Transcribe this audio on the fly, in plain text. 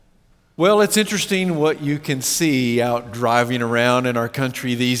Well, it's interesting what you can see out driving around in our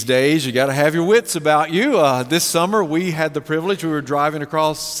country these days. You got to have your wits about you. This summer, we had the privilege, we were driving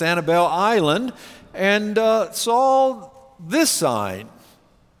across Sanibel Island and saw this sign.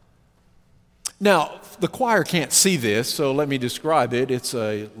 Now, the choir can't see this, so let me describe it. It's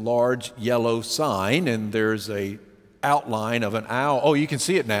a large yellow sign, and there's a outline of an owl. Oh, you can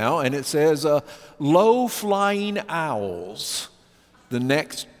see it now, and it says, low-flying owls, the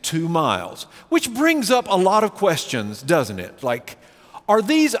next 2 miles, which brings up a lot of questions, doesn't it? Like, are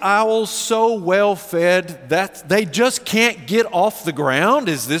these owls so well fed that they just can't get off the ground?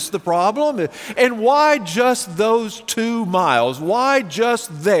 Is this the problem? And why just those 2 miles? Why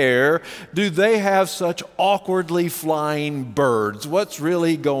just there do they have such awkwardly flying birds? What's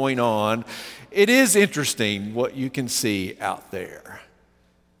really going on? It is interesting what you can see out there.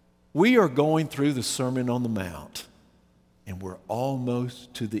 We are going through the Sermon on the Mount, and we're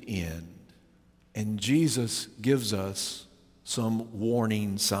almost to the end. And Jesus gives us some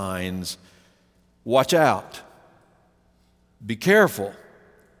warning signs. Watch out. Be careful.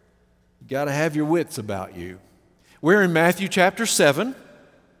 You got to have your wits about you. We're in Matthew chapter 7,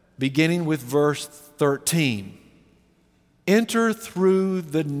 beginning with verse 13. Enter through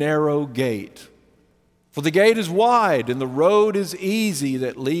the narrow gate, for the gate is wide and the road is easy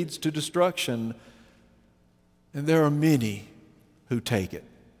that leads to destruction, and there are many who take it.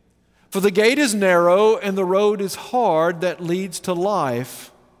 For the gate is narrow and the road is hard that leads to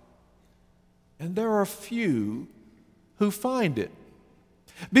life, and there are few who find it.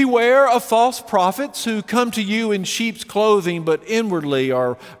 Beware of false prophets who come to you in sheep's clothing, but inwardly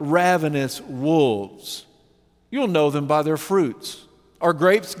are ravenous wolves. You'll know them by their fruits. Are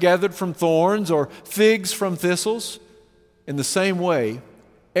grapes gathered from thorns or figs from thistles? In the same way,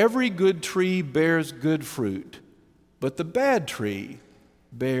 every good tree bears good fruit, but the bad tree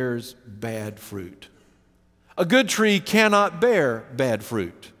bears bad fruit. A good tree cannot bear bad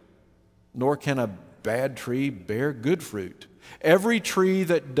fruit, nor can a bad tree bear good fruit. Every tree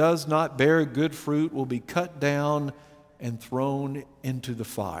that does not bear good fruit will be cut down and thrown into the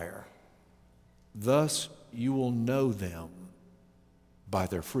fire. Thus you will know them by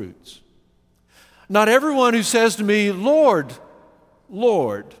their fruits. Not everyone who says to me, Lord,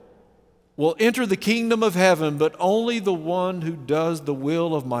 Lord, will enter the kingdom of heaven, but only the one who does the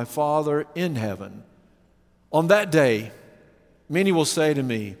will of my Father in heaven. On that day, many will say to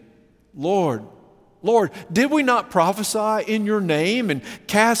me, Lord, Lord, did we not prophesy in your name and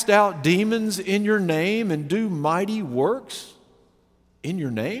cast out demons in your name and do mighty works in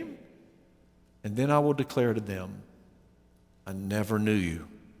your name? And then I will declare to them, I never knew you.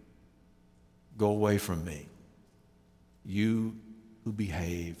 Go away from me, you who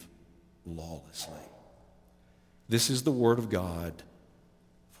behave lawlessly. This is the word of God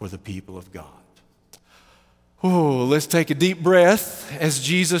for the people of God. Oh, let's take a deep breath as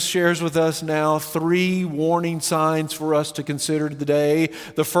Jesus shares with us now 3 warning signs for us to consider today.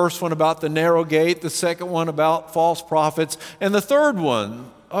 The first one about the narrow gate, the second one about false prophets, and the third one,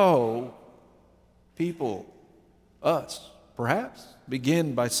 people, us, perhaps,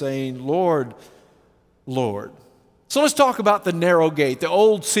 begin by saying, Lord, Lord. So let's talk about the narrow gate. The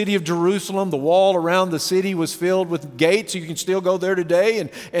old city of Jerusalem, the wall around the city was filled with gates. You can still go there today,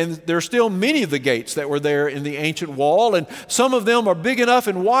 and there are still many of the gates that were there in the ancient wall, and some of them are big enough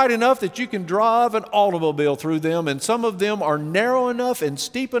and wide enough that you can drive an automobile through them, and some of them are narrow enough and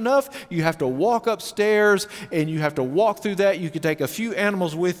steep enough you have to walk upstairs and you have to walk through that. You can take a few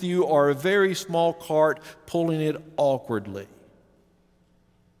animals with you or a very small cart pulling it awkwardly.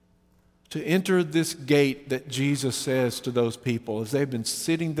 To enter this gate that Jesus says to those people as they've been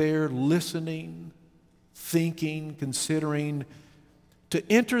sitting there listening, thinking, considering, to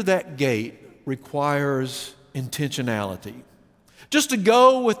enter that gate requires intentionality. Just to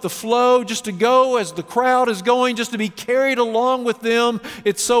go with the flow, just to go as the crowd is going, just to be carried along with them,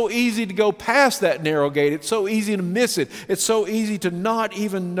 it's so easy to go past that narrow gate. It's so easy to miss it. It's so easy to not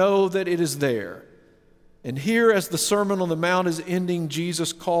even know that it is there. And here, as the Sermon on the Mount is ending,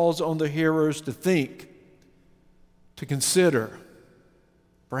 Jesus calls on the hearers to think, to consider,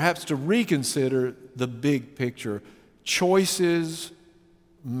 perhaps to reconsider the big picture. Choices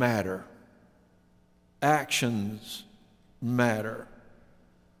matter. Actions matter.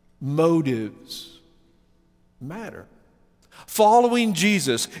 Motives matter. Following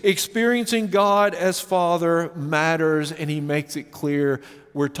Jesus, experiencing God as Father matters, and He makes it clear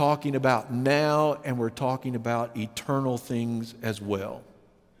we're talking about now and we're talking about eternal things as well.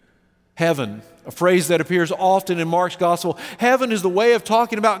 Heaven, a phrase that appears often in Mark's gospel. Heaven is the way of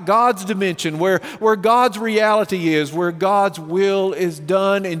talking about God's dimension, where God's reality is, where God's will is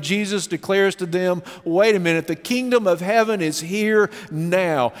done. And Jesus declares to them, wait a minute, the kingdom of heaven is here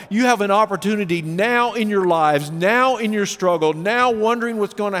now. You have an opportunity now in your lives, now in your struggle, now wondering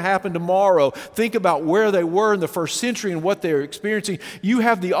what's going to happen tomorrow. Think about where they were in the first century and what they're experiencing. You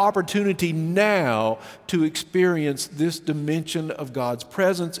have the opportunity now to experience this dimension of God's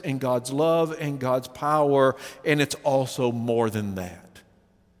presence and God's love and God's power, and it's also more than that.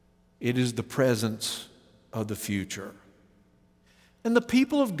 It is the presence of the future. And the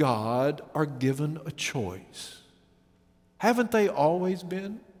people of God are given a choice. Haven't they always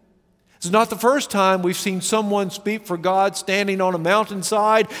been? It's not the first time we've seen someone speak for God standing on a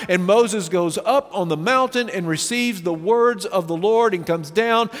mountainside, and Moses goes up on the mountain and receives the words of the Lord and comes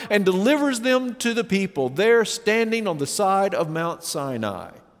down and delivers them to the people there standing on the side of Mount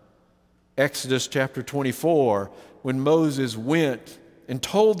Sinai. Exodus chapter 24, when Moses went and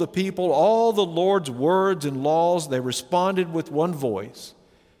told the people all the Lord's words and laws, they responded with one voice.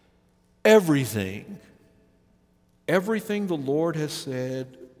 Everything the Lord has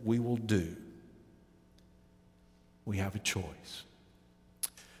said, we will do. We have a choice.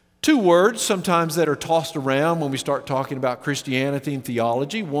 Two words sometimes that are tossed around when we start talking about Christianity and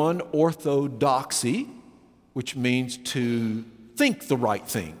theology. One, orthodoxy, which means to think the right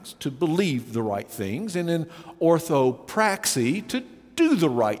things, to believe the right things, and then orthopraxy, to do the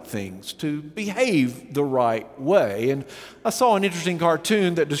right things, to behave the right way. And I saw an interesting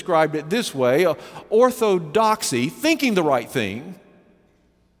cartoon that described it this way: orthodoxy, thinking the right thing,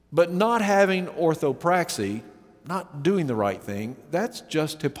 but not having orthopraxy, not doing the right thing, that's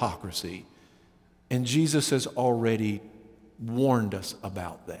just hypocrisy. And Jesus has already warned us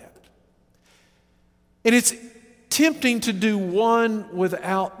about that. And it's tempting to do one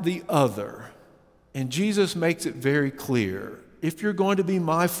without the other. And Jesus makes it very clear. If you're going to be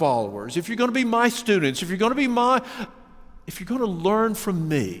my followers, if you're going to be my students, if you're going to learn from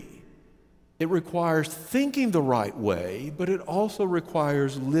me, it requires thinking the right way, but it also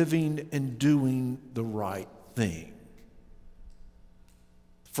requires living and doing the right thing.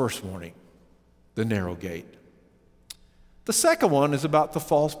 First warning, the narrow gate. The second one is about the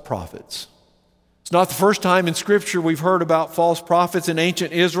false prophets. It's not the first time in Scripture we've heard about false prophets. In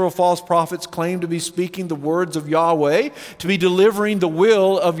ancient Israel, false prophets claimed to be speaking the words of Yahweh, to be delivering the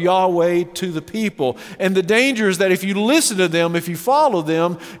will of Yahweh to the people. And the danger is that if you listen to them, if you follow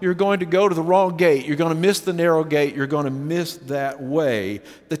them, you're going to go to the wrong gate. You're going to miss the narrow gate. You're going to miss that way.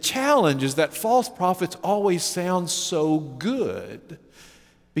 The challenge is that false prophets always sound so good,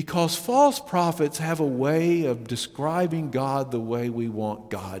 because false prophets have a way of describing God the way we want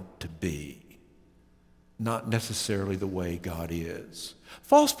God to be, not necessarily the way God is.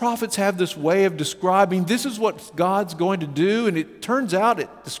 False prophets have this way of describing this is what God's going to do, and it turns out it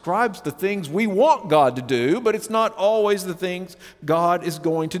describes the things we want God to do, but it's not always the things God is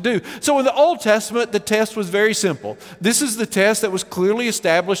going to do. So in the Old Testament, the test was very simple. This is the test that was clearly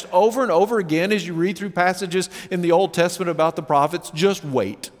established over and over again as you read through passages in the Old Testament about the prophets. Just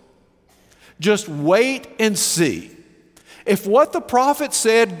wait. Just wait and see. If what the prophet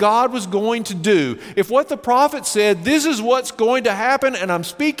said God was going to do, if what the prophet said, this is what's going to happen, and I'm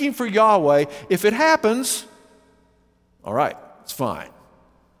speaking for Yahweh, if it happens, all right, it's fine.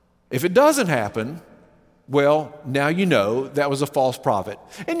 If it doesn't happen, well, now you know that was a false prophet.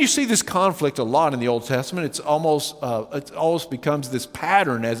 And you see this conflict a lot in the Old Testament. It almost becomes this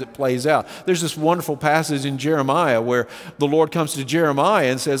pattern as it plays out. There's this wonderful passage in Jeremiah where the Lord comes to Jeremiah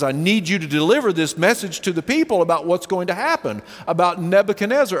and says, I need you to deliver this message to the people about what's going to happen, about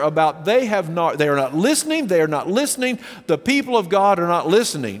Nebuchadnezzar, about they are not listening, the people of God are not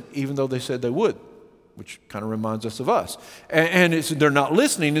listening, even though they said they would, which kind of reminds us of us. And they're not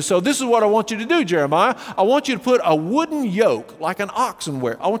listening. And so this is what I want you to do, Jeremiah. I want you to put a wooden yoke, like an oxen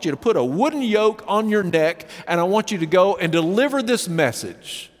wear. I want you to put a wooden yoke on your neck, and I want you to go and deliver this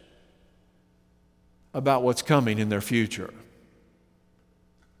message about what's coming in their future,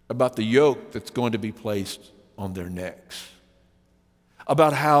 about the yoke that's going to be placed on their necks,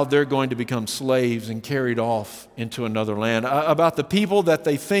 about how they're going to become slaves and carried off into another land, about the people that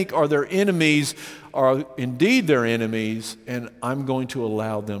they think are their enemies are indeed their enemies, and I'm going to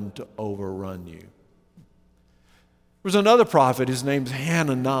allow them to overrun you. There's another prophet, his name's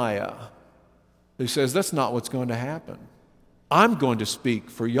Hananiah, who says that's not what's going to happen. I'm going to speak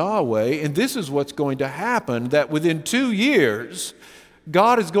for Yahweh, and this is what's going to happen, that within 2 years,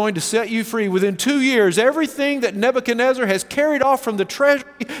 God is going to set you free. Within 2 years, everything that Nebuchadnezzar has carried off from the treasury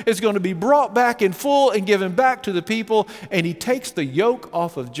is going to be brought back in full and given back to the people. And he takes the yoke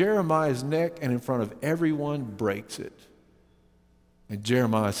off of Jeremiah's neck and in front of everyone breaks it. And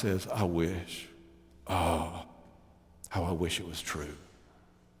Jeremiah says, I wish, how I wish it was true.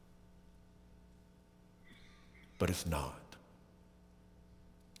 But it's not.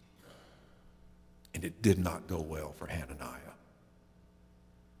 And it did not go well for Hananiah.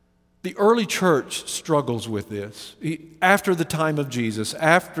 The early church struggles with this. After the time of Jesus,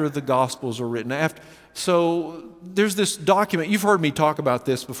 after the Gospels are written, so there's this document, you've heard me talk about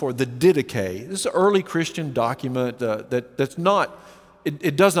this before, the Didache. This is an early Christian document that's not,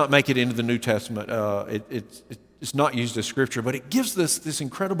 it does not make it into the New Testament. It's not used as scripture, but it gives this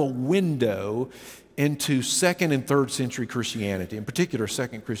incredible window into 2nd and 3rd century Christianity, in particular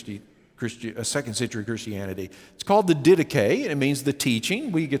second century Christianity. It's called the Didache, and it means the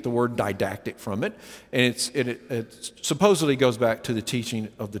teaching. We get the word didactic from it, and it supposedly goes back to the teaching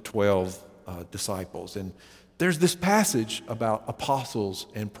of the 12 disciples. And there's this passage about apostles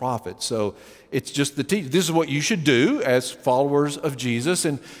and prophets. So it's just the teaching. This is what you should do as followers of Jesus.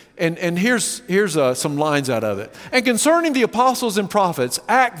 And here's some lines out of it. And concerning the apostles and prophets,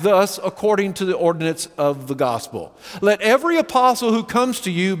 act thus according to the ordinance of the gospel. Let every apostle who comes to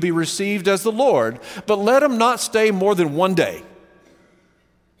you be received as the Lord, but let him not stay more than 1 day.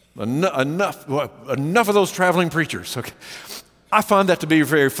 Enough of those traveling preachers. Okay. I find that to be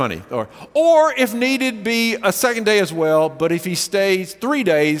very funny. Or if needed, be a second day as well, but if he stays 3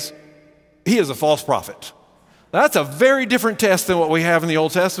 days, he is a false prophet. That's a very different test than what we have in the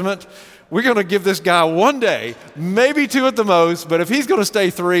Old Testament. We're going to give this guy 1 day, maybe 2 at the most, but if he's going to stay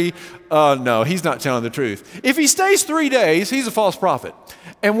 3, no, he's not telling the truth. If he stays 3 days, he's a false prophet.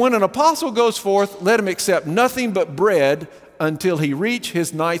 And when an apostle goes forth, let him accept nothing but bread until he reach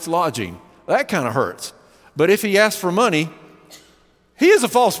his night's lodging. That kind of hurts. But if he asks for money, he is a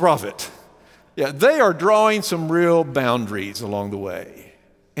false prophet. Yeah, they are drawing some real boundaries along the way.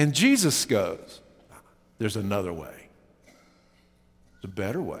 And Jesus goes, there's another way. It's a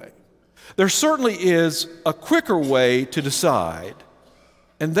better way. There certainly is a quicker way to decide,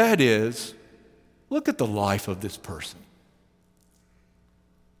 and that is, look at the life of this person.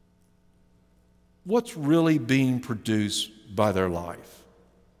 What's really being produced by their life?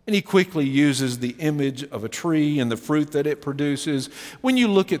 And he quickly uses the image of a tree and the fruit that it produces. When you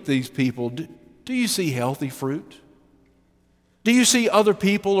look at these people, do you see healthy fruit? Do you see other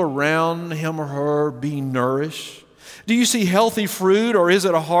people around him or her being nourished? Do you see healthy fruit, or is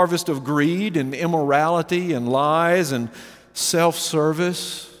it a harvest of greed and immorality and lies and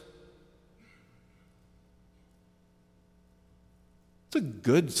self-service? It's a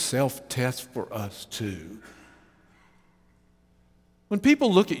good self-test for us too. When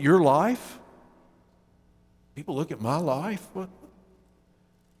people look at your life, people look at my life,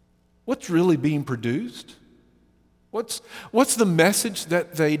 what's really being produced? What's the message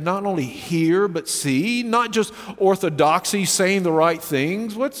that they not only hear but see? Not just orthodoxy, saying the right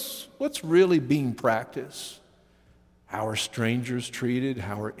things. What's really being practiced? How are strangers treated?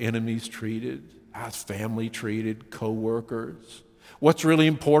 How are enemies treated? How's family treated? Co-workers? What's really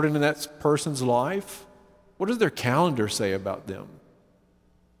important in that person's life? What does their calendar say about them?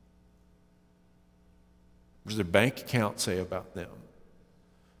 What does their bank account say about them?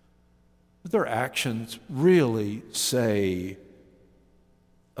 What do their actions really say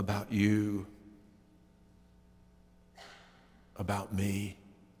about you, about me?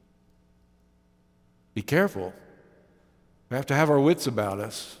 Be careful. We have to have our wits about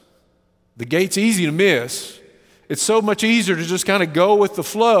us. The gate's easy to miss. It's so much easier to just kind of go with the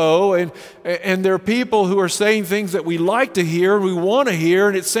flow, and there are people who are saying things that we like to hear and we want to hear,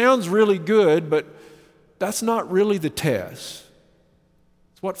 and it sounds really good, but that's not really the test.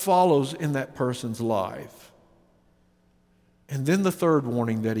 It's what follows in that person's life. And then the third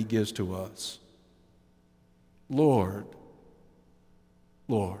warning that he gives to us. Lord,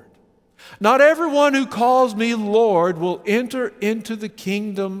 Lord. Not everyone who calls me Lord will enter into the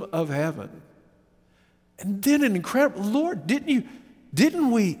kingdom of heaven. And then an incredible, Lord, didn't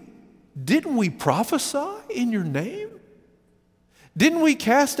we prophesy in your name? Didn't we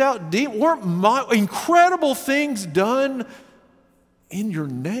cast out demons? Weren't incredible things done in your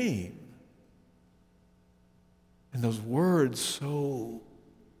name? And those words so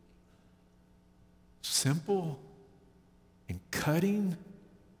simple and cutting.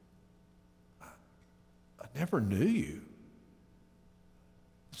 I never knew you.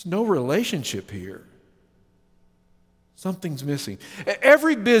 There's no relationship here. Something's missing.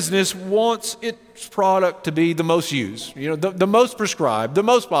 Every business wants its product to be the most used, the most prescribed, the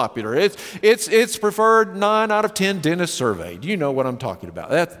most popular. It's preferred 9 out of 10 dentists surveyed. You know what I'm talking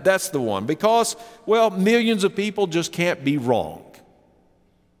about. That's the one. Because, well, millions of people just can't be wrong.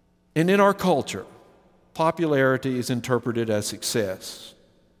 And in our culture, popularity is interpreted as success,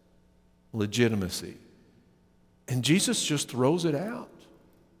 legitimacy. And Jesus just throws it out.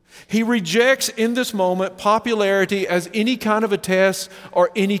 He rejects in this moment popularity as any kind of a test or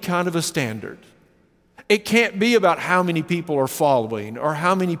any kind of a standard. It can't be about how many people are following or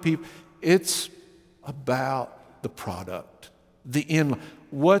how many people. It's about the product, the end,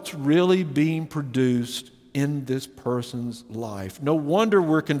 what's really being produced in this person's life. No wonder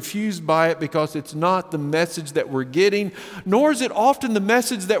we're confused by it, because it's not the message that we're getting, nor is it often the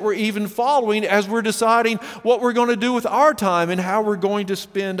message that we're even following as we're deciding what we're going to do with our time and how we're going to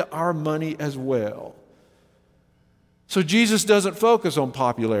spend our money as well. So Jesus doesn't focus on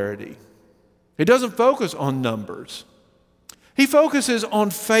popularity. He doesn't focus on numbers. He focuses on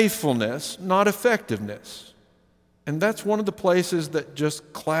faithfulness, not effectiveness. And that's one of the places that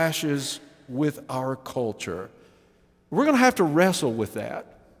just clashes with our culture. We're going to have to wrestle with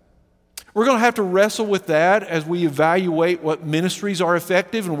that. We're going to have to wrestle with that as we evaluate what ministries are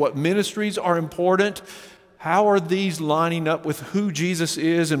effective and what ministries are important. How are these lining up with who Jesus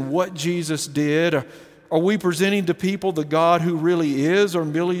is and what Jesus did? Are we presenting to people the God who really is, or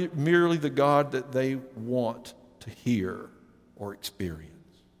merely the God that they want to hear or experience?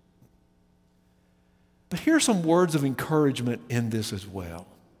 But here's some words of encouragement in this as well.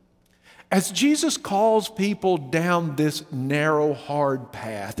 As Jesus calls people down this narrow, hard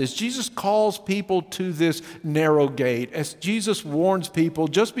path, as Jesus calls people to this narrow gate, as Jesus warns people,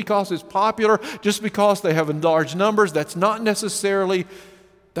 just because it's popular, just because they have large numbers, that's not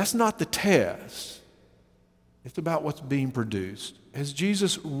the test. It's about what's being produced. As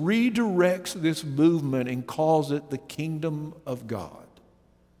Jesus redirects this movement and calls it the kingdom of God,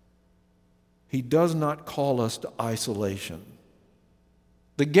 He does not call us to isolation.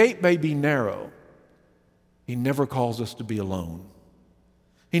 The gate may be narrow. He never calls us to be alone.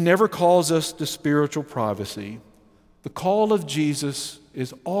 He never calls us to spiritual privacy. The call of Jesus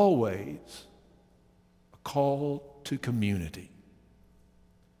is always a call to community.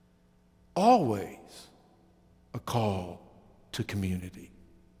 Always a call to community.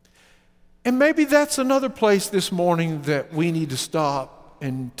 And maybe that's another place this morning that we need to stop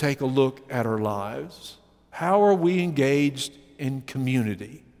and take a look at our lives. How are we engaged in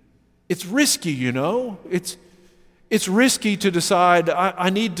community? It's risky, It's risky to decide,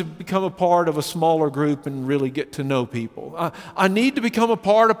 I need to become a part of a smaller group and really get to know people. I need to become a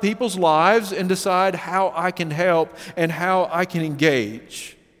part of people's lives and decide how I can help and how I can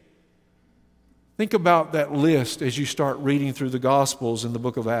engage. Think about that list as you start reading through the Gospels in the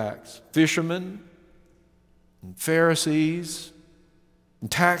book of Acts. Fishermen, and Pharisees,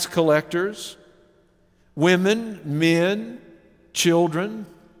 and tax collectors, women, men, children,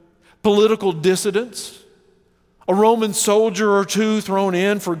 political dissidents, a Roman soldier or two thrown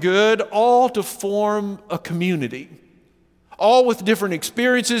in for good, all to form a community. All with different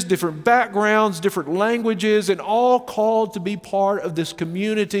experiences, different backgrounds, different languages, and all called to be part of this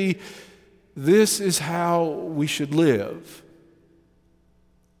community. This is how we should live.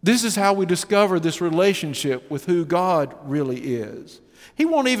 This is how we discover this relationship with who God really is. He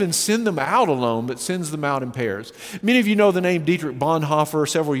won't even send them out alone, but sends them out in pairs. Many of you know the name Dietrich Bonhoeffer.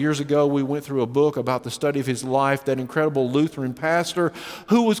 Several years ago, we went through a book about the study of his life, that incredible Lutheran pastor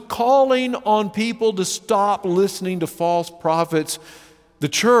who was calling on people to stop listening to false prophets. The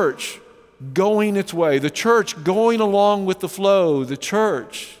church going its way, the church going along with the flow, the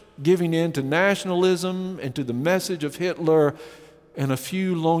church giving in to nationalism and to the message of Hitler, and a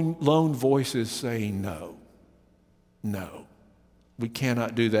few lone voices saying no. We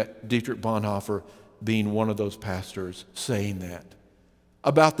cannot do that. Dietrich Bonhoeffer being one of those pastors saying that.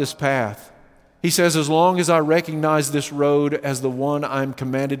 About this path, he says, as long as I recognize this road as the one I'm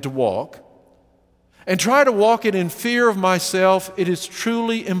commanded to walk, and try to walk it in fear of myself, it is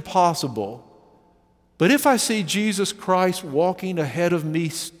truly impossible. But if I see Jesus Christ walking ahead of me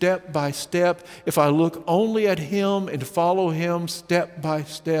step by step, if I look only at Him and follow Him step by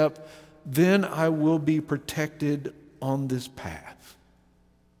step, then I will be protected on this path.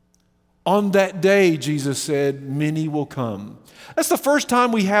 On that day, Jesus said, many will come. That's the first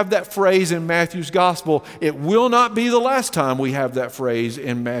time we have that phrase in Matthew's gospel. It will not be the last time we have that phrase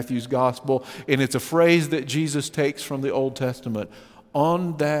in Matthew's gospel. And it's a phrase that Jesus takes from the Old Testament.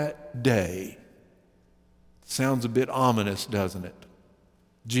 On that day. Sounds a bit ominous, doesn't it?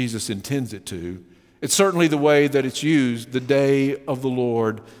 Jesus intends it to. It's certainly the way that it's used, the day of the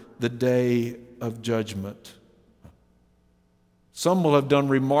Lord, the day of judgment. Some will have done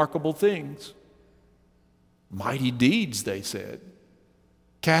remarkable things. Mighty deeds, they said.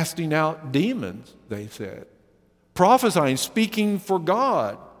 Casting out demons, they said. Prophesying, speaking for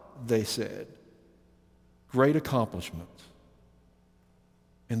God, they said. Great accomplishments.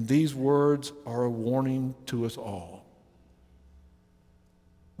 And these words are a warning to us all.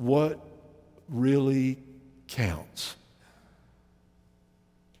 What really counts?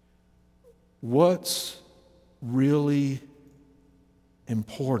 What's really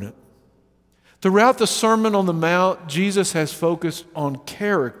important? Throughout the Sermon on the Mount, Jesus has focused on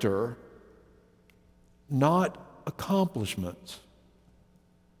character, not accomplishments.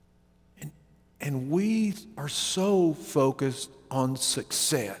 And we are so focused on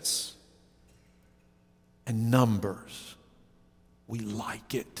success and numbers. We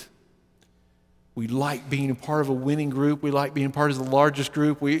like it. We like being a part of a winning group. We like being part of the largest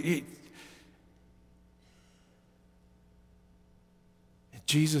group.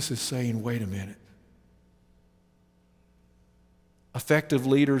 Jesus is saying, wait a minute. Effective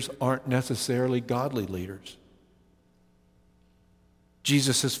leaders aren't necessarily godly leaders.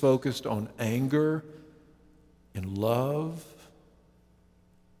 Jesus is focused on anger and love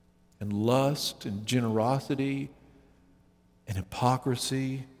and lust and generosity and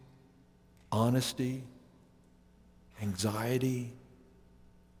hypocrisy, honesty, anxiety,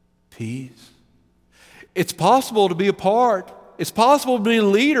 peace. It's possible to be a part. It's possible to be a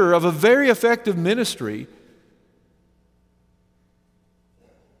leader of a very effective ministry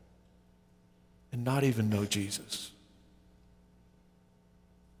and not even know Jesus.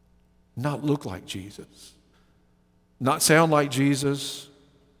 Not look like Jesus. Not sound like Jesus.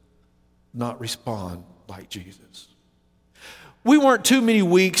 Not respond like Jesus. We weren't too many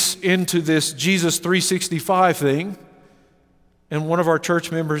weeks into this Jesus 365 thing, and one of our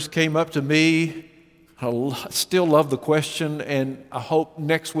church members came up to me. I still love the question, and I hope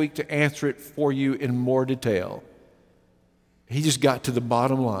next week to answer it for you in more detail. He just got to the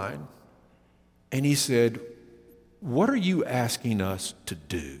bottom line, and he said, "What are you asking us to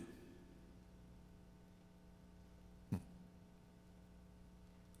do?"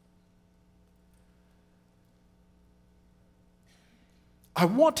 I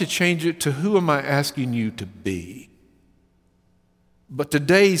want to change it to, who am I asking you to be? But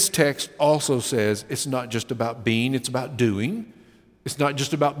today's text also says it's not just about being, it's about doing. It's not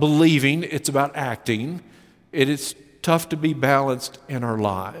just about believing, it's about acting. It is tough to be balanced in our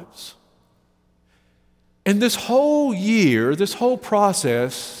lives. And this whole year, this whole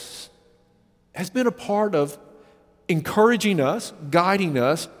process has been a part of encouraging us, guiding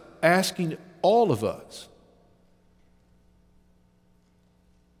us, asking all of us,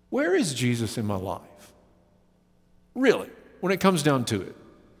 where is Jesus in my life? Really, when it comes down to it.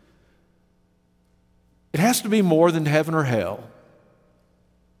 It has to be more than heaven or hell,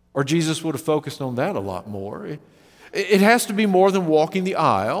 or Jesus would have focused on that a lot more. It has to be more than walking the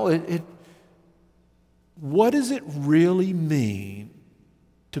aisle. What does it really mean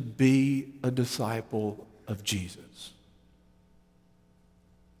to be a disciple of Jesus?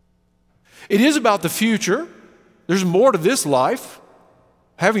 It is about the future. There's more to this life.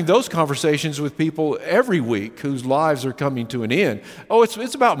 Having those conversations with people every week whose lives are coming to an end. Oh,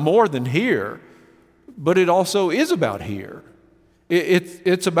 it's about more than here, but it also is about here.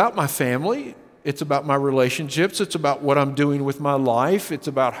 It's about my family. It's about my relationships. It's about what I'm doing with my life. It's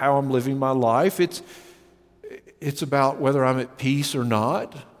about how I'm living my life. It's about whether I'm at peace or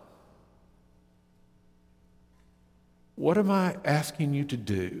not. What am I asking you to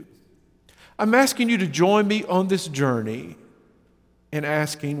do? I'm asking you to join me on this journey and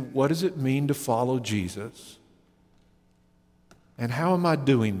asking, what does it mean to follow Jesus? And how am I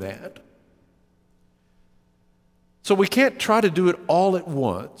doing that? So we can't try to do it all at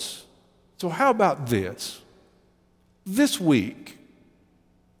once. So how about this? This week,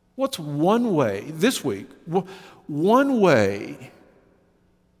 what's one way, this week, one way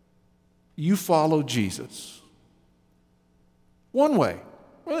you follow Jesus? One way.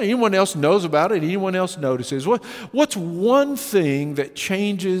 Whether anyone else knows about it, anyone else notices. What's one thing that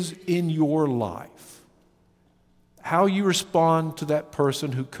changes in your life? How you respond to that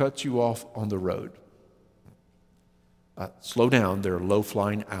person who cuts you off on the road. Slow down, there are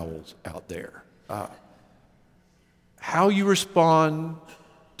low-flying owls out there. How you respond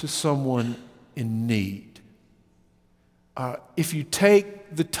to someone in need. If you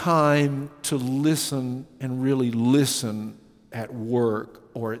take the time to listen and really listen at work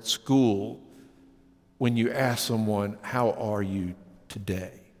or at school when you ask someone, how are you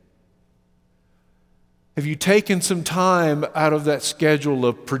today? Have you taken some time out of that schedule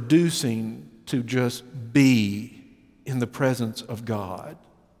of producing to just be in the presence of God?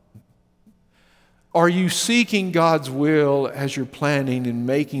 Are you seeking God's will as you're planning and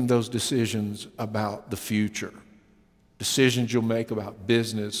making those decisions about the future? Decisions you'll make about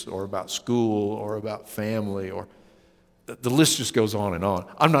business or about school or about family, or the list just goes on and on.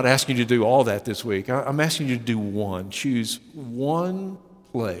 I'm not asking you to do all that this week. I'm asking you to do one. Choose one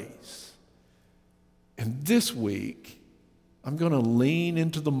place. And this week, I'm going to lean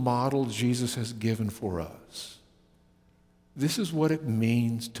into the model Jesus has given for us. This is what it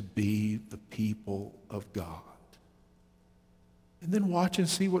means to be the people of God. And then watch and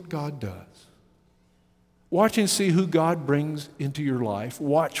see what God does. Watch and see who God brings into your life.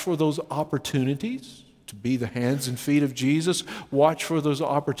 Watch for those opportunities to be the hands and feet of Jesus. Watch for those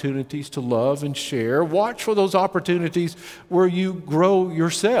opportunities to love and share. Watch for those opportunities where you grow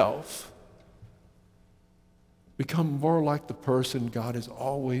yourself. Become more like the person God has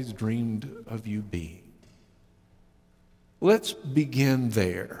always dreamed of you being. Let's begin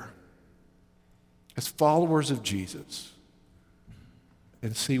there as followers of Jesus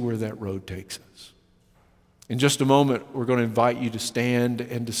and see where that road takes us. In just a moment, we're going to invite you to stand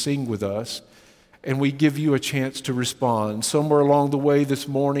and to sing with us, and we give you a chance to respond. Somewhere along the way this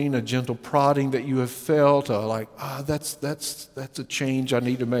morning, a gentle prodding that you have felt, that's a change I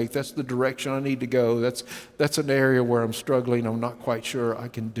need to make. That's the direction I need to go. That's an area where I'm struggling. I'm not quite sure I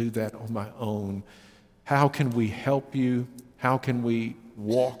can do that on my own. How can we help you? How can we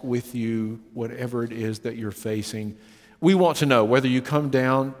walk with you, whatever it is that you're facing? We want to know whether you come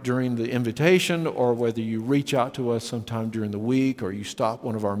down during the invitation or whether you reach out to us sometime during the week or you stop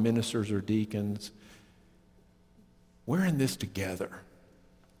one of our ministers or deacons. We're in this together.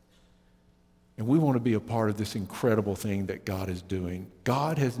 And we want to be a part of this incredible thing that God is doing.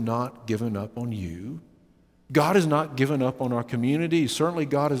 God has not given up on you. God has not given up on our community. Certainly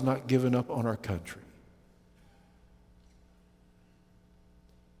God has not given up on our country.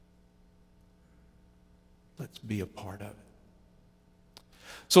 Let's be a part of it.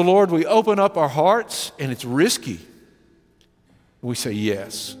 So, Lord, we open up our hearts, and it's risky. We say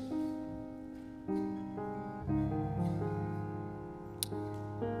yes.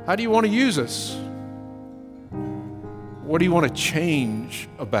 How do you want to use us? What do you want to change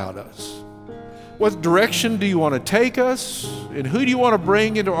about us? What direction do you want to take us? And who do you want to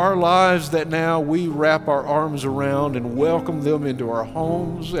bring into our lives that now we wrap our arms around and welcome them into our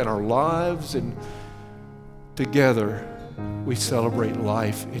homes and our lives, and together we celebrate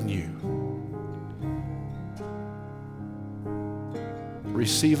life in you.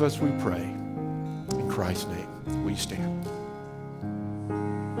 Receive us, we pray. In Christ's name, we stand.